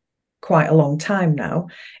for quite a long time now,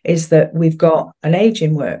 is that we've got an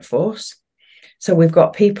ageing workforce. So we've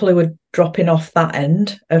got people who are dropping off that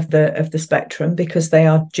end of the spectrum because they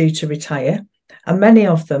are due to retire, and many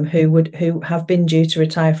of them who have been due to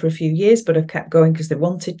retire for a few years but have kept going because they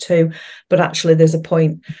wanted to. But actually, there's a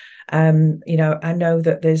point. You know, I know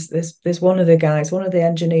that there's one of the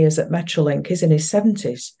engineers at Metrolink is in his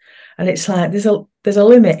 70s. And it's like there's a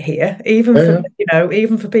limit here, even for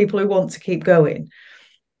even for people who want to keep going.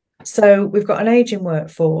 So we've got an ageing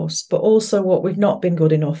workforce, but also what we've not been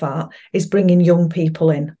good enough at is bringing young people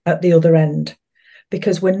in at the other end,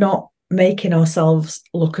 because we're not making ourselves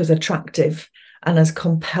look as attractive and as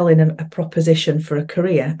compelling a proposition for a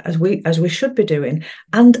career as we should be doing,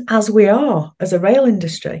 and as we are as a rail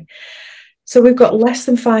industry. So we've got less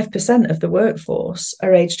than 5% of the workforce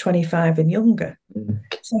are aged 25 and younger.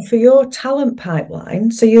 So for your talent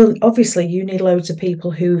pipeline, so you need loads of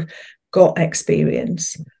people who've got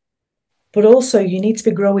experience, but also you need to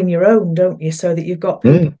be growing your own, don't you? So that you've got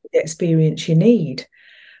people with the experience you need.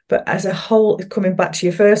 But as a whole, coming back to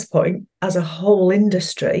your first point, as a whole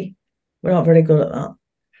industry, we're not very good at that.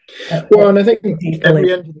 Well, and I think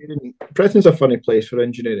every engineering, Britain's a funny place for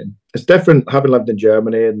engineering. It's different having lived in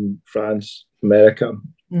Germany and France, America,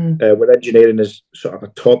 where engineering is sort of a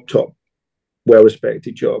top,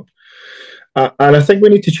 well-respected job. And I think we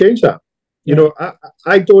need to change that. You know,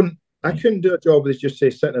 I couldn't do a job that's just, say,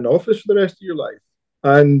 sit in an office for the rest of your life.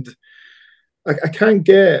 And I can't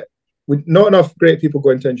get, not enough great people go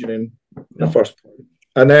into engineering in the first point.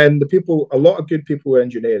 And then a lot of good people in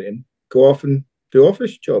engineering go off and do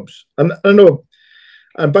office jobs. And I know,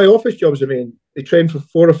 and by office jobs, I mean, they train for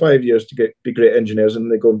 4 or 5 years to be great engineers,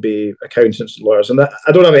 and they go and be accountants and lawyers. And I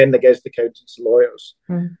don't have anything against accountants and lawyers,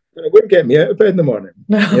 but it wouldn't get me out of bed in the morning.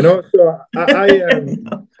 No. You know, so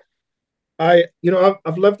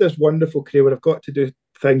I've lived this wonderful career where I've got to do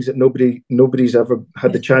things that nobody's ever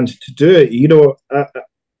had the chance to do. You know,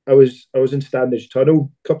 I was in Standish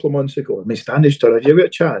Tunnel a couple of months ago. I mean, Standish Tunnel, if you get a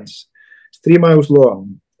chance, it's 3 miles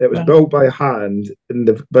long. It was built by hand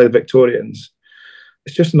by the Victorians.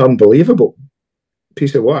 It's just an unbelievable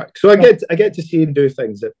piece of work. So I get to see and do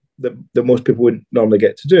things that that most people wouldn't normally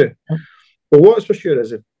get to do. But what's for sure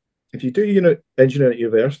is if you do engineering at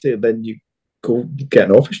university, then you go get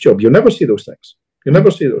an office job, you'll never see those things. You'll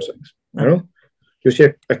never see those things. You know, you'll see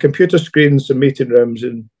a computer screen, some meeting rooms,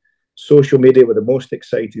 and social media were the most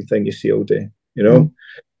exciting thing you see all day. You know,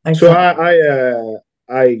 so I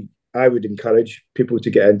would encourage people to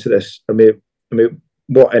get into this. I mean,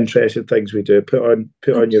 what interesting things we do. Put on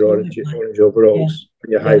your orange overalls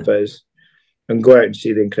and your high vis, and go out and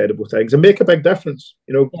see the incredible things and make a big difference.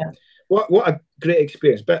 You know, what a great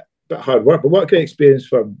experience. Bit hard work, but what a great experience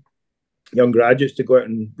for young graduates to go out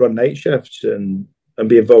and run night shifts and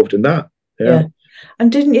be involved in that. Yeah. And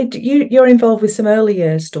didn't you're involved with some early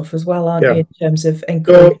years stuff as well, aren't you, in terms of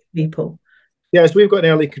encouraging people? Yes, we've got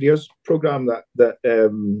an early careers program that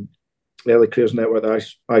Early Careers Network that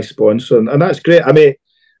I sponsor, and that's great. I mean,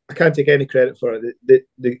 I can't take any credit for it.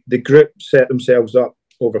 The group set themselves up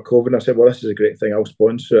over COVID, and I said, well, this is a great thing, I'll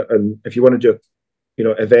sponsor it, and if you want to do, you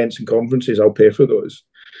know, events and conferences, I'll pay for those.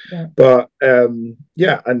 But and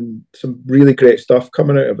some really great stuff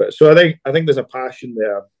coming out of it. So I think there's a passion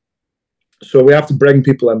there. So we have to bring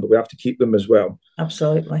people in, but we have to keep them as well.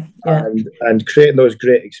 Absolutely, yeah. And creating those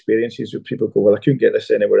great experiences where people go, well, I couldn't get this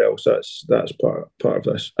anywhere else. That's part of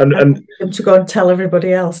this. And to go and tell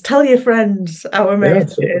everybody else, tell your friends how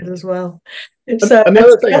amazing it is as well. So and the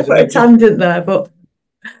other thing is a tangent there, but.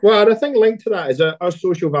 Well, and I think linked to that is our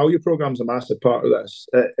social value program is a massive part of this.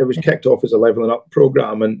 It was kicked off as a levelling up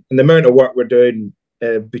program, and the amount of work we're doing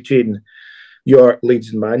between York,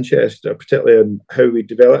 Leeds, and Manchester, particularly on how we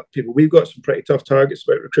develop people. We've got some pretty tough targets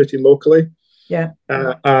about recruiting locally.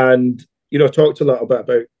 And you know, talked a little bit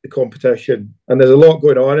about the competition, and there's a lot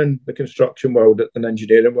going on in the construction world and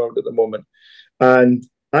engineering world at the moment. And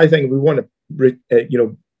I think we want to,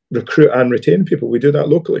 recruit and retain people. We do that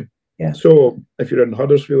locally. So if you're in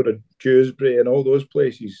Huddersfield or Dewsbury and all those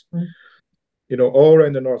places, you know, all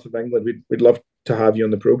around the north of England, we'd love to have you on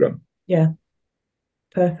the programme. Yeah,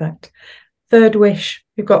 perfect. Third wish.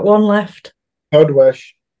 You've got one left. Third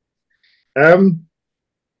wish. I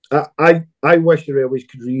wish the railways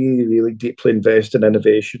could really, really deeply invest in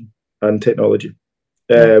innovation and technology.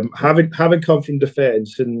 Having come from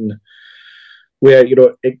defence, and where, you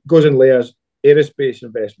know, it goes in layers, aerospace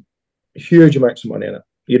investment, huge amounts of money in it.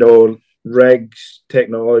 You know, rigs,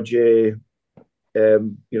 technology,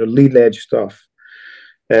 leading edge stuff.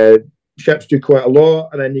 Ships do quite a lot,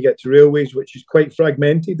 and then you get to railways, which is quite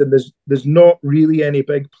fragmented, and there's not really any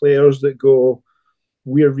big players that go,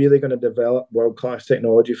 we're really going to develop world-class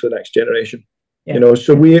technology for the next generation. You know,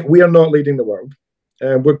 so we are not leading the world.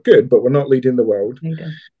 We're good, but we're not leading the world.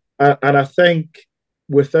 And I think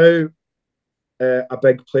without a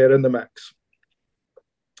big player in the mix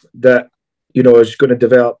that, you know, is going to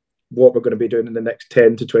develop what we're going to be doing in the next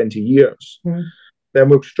 10 to 20 years, then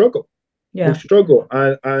we'll struggle. We'll struggle.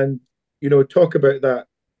 And you know, talk about that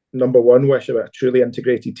number one wish about a truly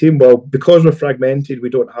integrated team. Well, because we're fragmented, we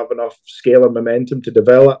don't have enough scale and momentum to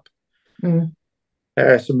develop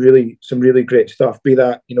some really great stuff. Be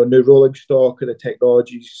that, you know, new rolling stock or the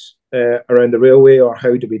technologies around the railway, or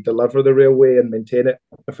how do we deliver the railway and maintain it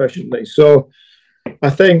efficiently. So I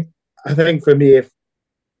think for me, if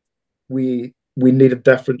we need a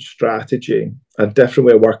different strategy, a different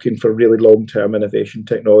way of working for really long-term innovation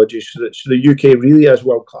technology, so the UK really is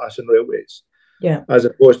world-class in railways, as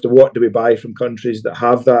opposed to what do we buy from countries that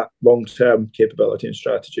have that long-term capability and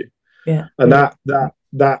strategy. And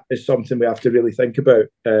that is something we have to really think about,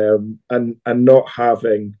 and not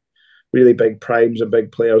having really big primes and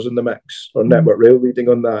big players in the mix, or Network Rail leading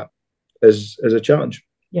on that is a challenge.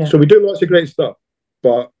 So we do lots of great stuff,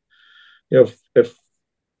 but, you know, if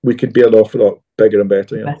we could be an awful lot bigger and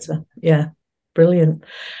better. You know? Better, brilliant.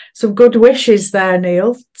 Some good wishes there,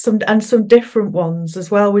 Neil. Some different ones as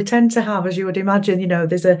well. We tend to have, as you would imagine, you know,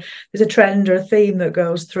 there's a trend or a theme that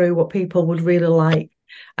goes through what people would really like.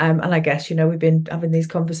 And I guess, you know, we've been having these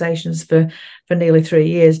conversations for nearly 3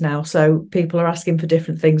 years now. So people are asking for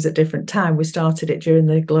different things at different time. We started it during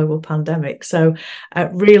the global pandemic. So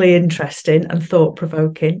really interesting and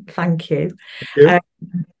thought-provoking. Thank you.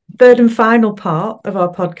 Third and final part of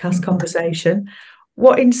our podcast conversation.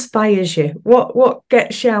 What inspires you? What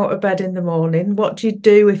gets you out of bed in the morning? What do you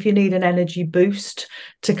do if you need an energy boost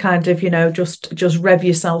to kind of, you know, just rev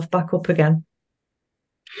yourself back up again?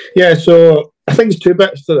 Yeah, so I think there's two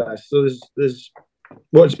bits to this. So there's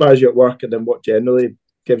what inspires you at work, and then what generally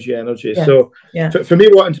gives you energy. So for me,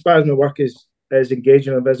 what inspires me at work is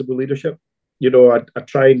engaging in visible leadership. You know, I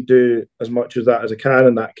try and do as much of that as I can,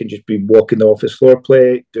 and that can just be walking the office floor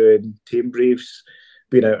plate, doing team briefs,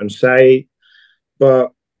 being out on site.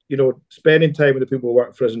 But, spending time with the people who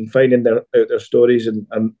work for us and finding their stories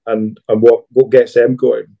and what gets them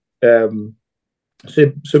going.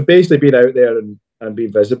 So basically being out there and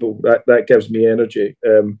being visible, that gives me energy.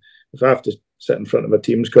 If I have to sit in front of a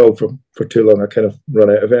Teams call for too long, I kind of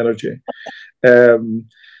run out of energy.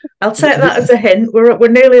 I'll take that as a hint. We're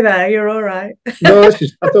nearly there. You're all right. No, I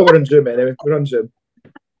thought we're on Zoom anyway. We're on Zoom.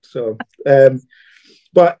 So,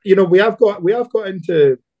 but we have got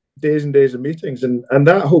into days and days of meetings, and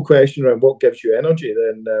that whole question around what gives you energy,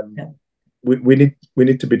 then we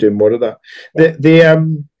need to be doing more of that. Yeah.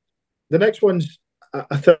 The next one's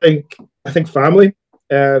I think family.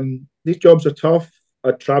 These jobs are tough.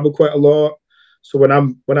 I travel quite a lot, so when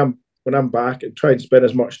I'm back, I try and spend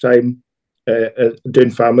as much time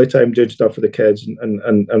doing family time, doing stuff for the kids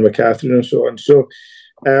and with Catherine and so on. So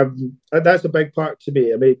that's a big part to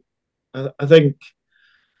me. I mean, I think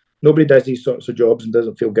nobody does these sorts of jobs and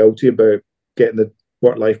doesn't feel guilty about getting the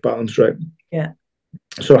work-life balance right. Yeah.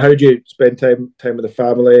 So how do you spend time with the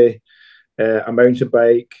family? I mountain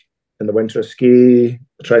bike in the winter, I ski.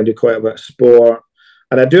 I try and do quite a bit of sport,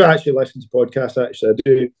 and I do actually listen to podcasts.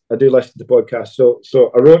 Actually, I do listen to podcasts.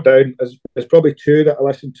 So I wrote down there's probably two that I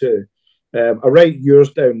listen to. I'll write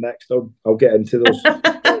yours down next. I'll get into those.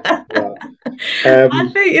 I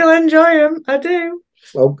think you'll enjoy them. I do.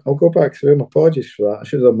 I'll go back through them. Apologies for that. I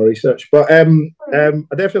should have done my research. But I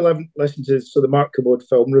definitely listen to the Mark Commode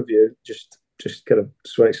film review. Just kind of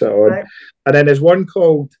switch that on. Right. And then there's one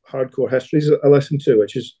called Hardcore Histories that I listen to,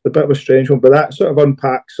 which is a bit of a strange one, but that sort of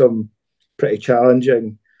unpacks some pretty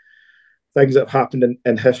challenging things that have happened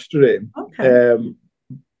in history. Okay.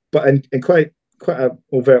 But in quite an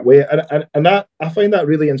overt way. And that I find that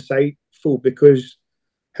really insightful, because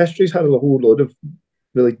history's had a whole load of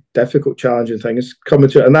really difficult, challenging things coming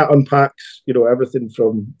to it, and that unpacks, everything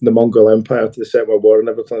from the Mongol Empire to the Second World War and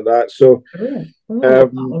everything like that. So,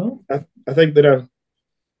 I think that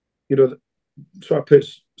sort of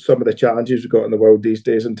puts some of the challenges we've got in the world these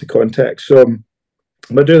days into context. So,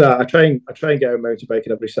 I do that. I try and get out mountain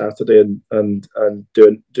biking every Saturday and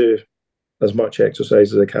do as much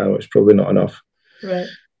exercise as I can, which is probably not enough. Right.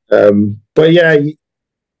 But yeah.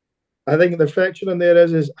 I think the reflection on there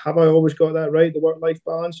is have I always got that right, the work-life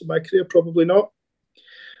balance in my career? Probably not.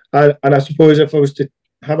 And I suppose if I was to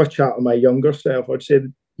have a chat with my younger self, I'd say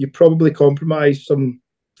you probably compromise some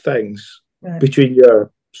things between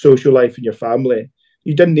your social life and your family.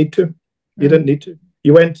 You didn't need to. You didn't need to.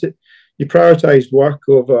 You prioritised work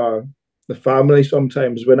over the family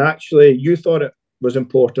sometimes, when actually you thought it was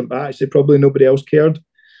important, but actually probably nobody else cared.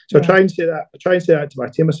 So I try and say that to my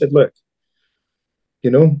team. I said, look,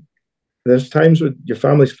 there's times when your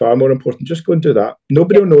family's far more important. Just go and do that.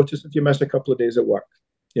 Nobody will notice if you miss a couple of days at work.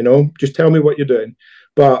 Just tell me what you're doing.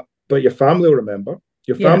 But your family will remember.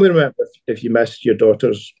 Your family remember if you missed your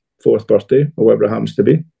daughter's 4th birthday or whatever it happens to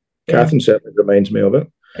be. Catherine certainly reminds me of it.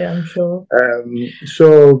 Yeah, I'm sure.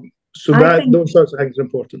 So those sorts of things are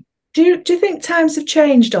important. Do you think times have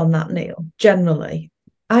changed on that, Neil? Generally,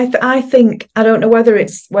 I think, I don't know whether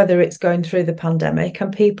it's going through the pandemic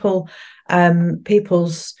and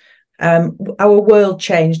people's our world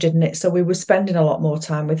changed, didn't it? So we were spending a lot more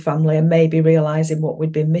time with family and maybe realising what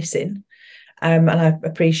we'd been missing. And I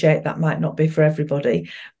appreciate that might not be for everybody,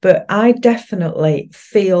 but I definitely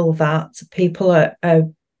feel that people are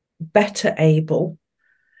better able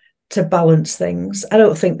to balance things. I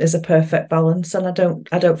don't think there's a perfect balance, and I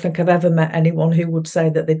don't think I've ever met anyone who would say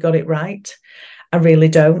that they've got it right. I really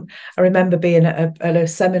don't. I remember being at a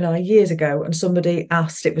seminar years ago, and somebody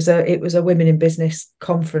asked, it was a women in business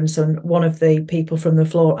conference, and one of the people from the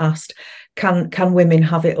floor asked, can women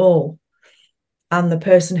have it all? And the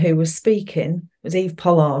person who was speaking was Eve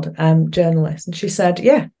Pollard, journalist, and she said,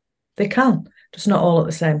 yeah, they can, just not all at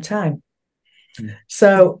the same time.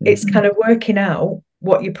 So it's kind of working out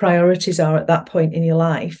what your priorities are at that point in your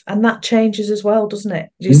life, and that changes as well, doesn't it?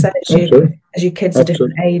 As you said, as your kids are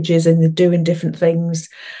different ages and they're doing different things.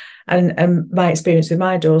 And my experience with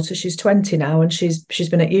my daughter, she's 20 now, and she's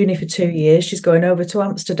been at uni for 2 years. She's going over to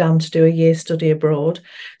Amsterdam to do a year study abroad.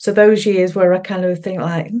 So those years where I kind of think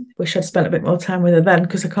like, wish I'd spent a bit more time with her then,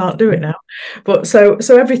 because I can't do it now. But so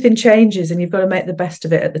everything changes, and you've got to make the best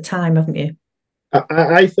of it at the time, haven't you?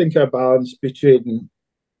 I think our balance between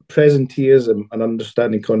presenteeism and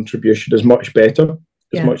understanding contribution is much better.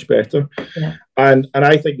 It's much better. Yeah. And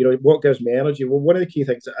I think, what gives me energy? Well, one of the key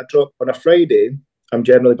things that I drop on a Friday, I'm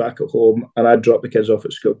generally back at home, and I drop the kids off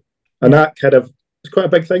at school. And that kind of, it's quite a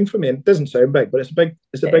big thing for me. And it doesn't sound big, but it's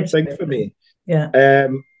a big thing for me. Yeah.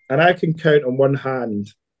 And I can count on one hand,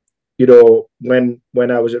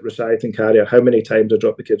 when I was at Rosyth and Carrier, how many times I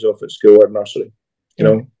dropped the kids off at school or nursery,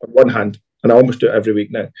 on one hand. and I almost do it every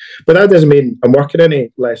week now. But that doesn't mean I'm working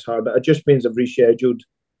any less hard. It just means I've rescheduled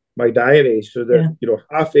my diary so that,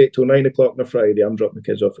 8:30 till 9 o'clock on a Friday, I'm dropping the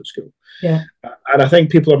kids off at school. Yeah. And I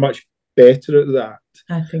think people are much better at that.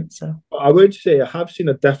 I think so. But I would say I have seen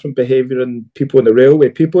a different behaviour in people in the railway.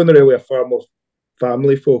 People in the railway are far more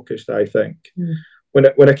family focused, I think. Mm.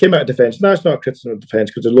 When I came out of defence, and that's not a criticism of defence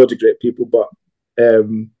because there's loads of great people, but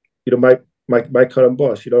my current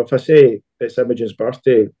boss, if I say it's Imogen's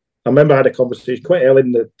birthday, I remember I had a conversation quite early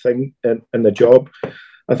in the thing in the job.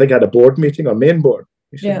 I think I had a board meeting, a main board.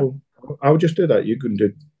 He said, well, I'll just do that. You can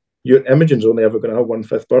do. Your Imogen's only ever going to have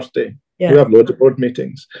 1/5 birthday. Yeah. You have loads of board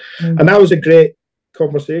meetings. Mm. And that was a great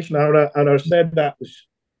conversation. And I said that was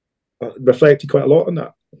reflected quite a lot on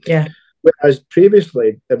that. Yeah. Whereas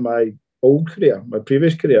previously in my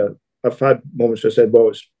previous career, I've had moments where I said,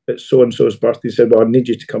 well, it's so-and-so's birthday. He said, well, I need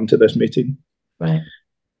you to come to this meeting. Right.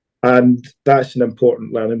 And that's an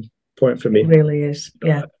important learning point for me. It really is.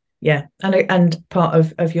 Yeah. Yeah. And part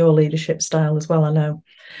of your leadership style as well, I know.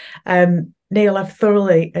 Neil, I've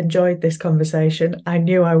thoroughly enjoyed this conversation. I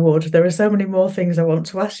knew I would. There are so many more things I want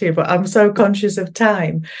to ask you, but I'm so conscious of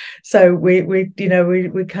time. So we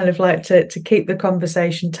kind of like to keep the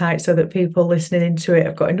conversation tight so that people listening into it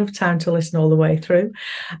have got enough time to listen all the way through.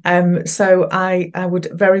 So I would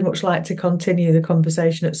very much like to continue the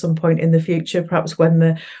conversation at some point in the future, perhaps when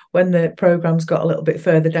the programme's got a little bit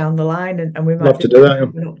further down the line, and we might love to do that.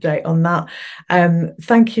 An update on that.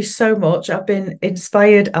 Thank you so much. I've been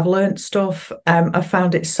inspired. I've learned stuff. I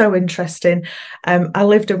found it so interesting. I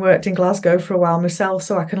lived and worked in Glasgow for a while myself,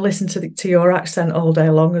 so I can listen to your accent all day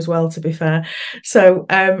long as well, to be fair. So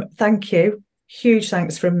thank you. Huge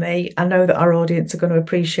thanks from me. I know that our audience are going to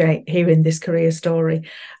appreciate hearing this career story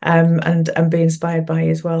and be inspired by you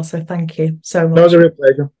as well. So thank you so much. That was a real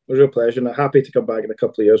pleasure. It was a real pleasure. And I'm happy to come back in a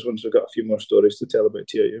couple of years once we've got a few more stories to tell about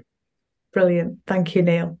TRU. Brilliant. Thank you,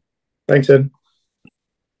 Neil. Thanks, Ed.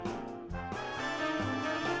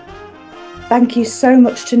 Thank you so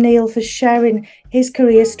much to Neil for sharing his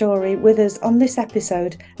career story with us on this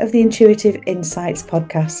episode of the Intuitive Insights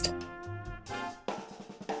podcast.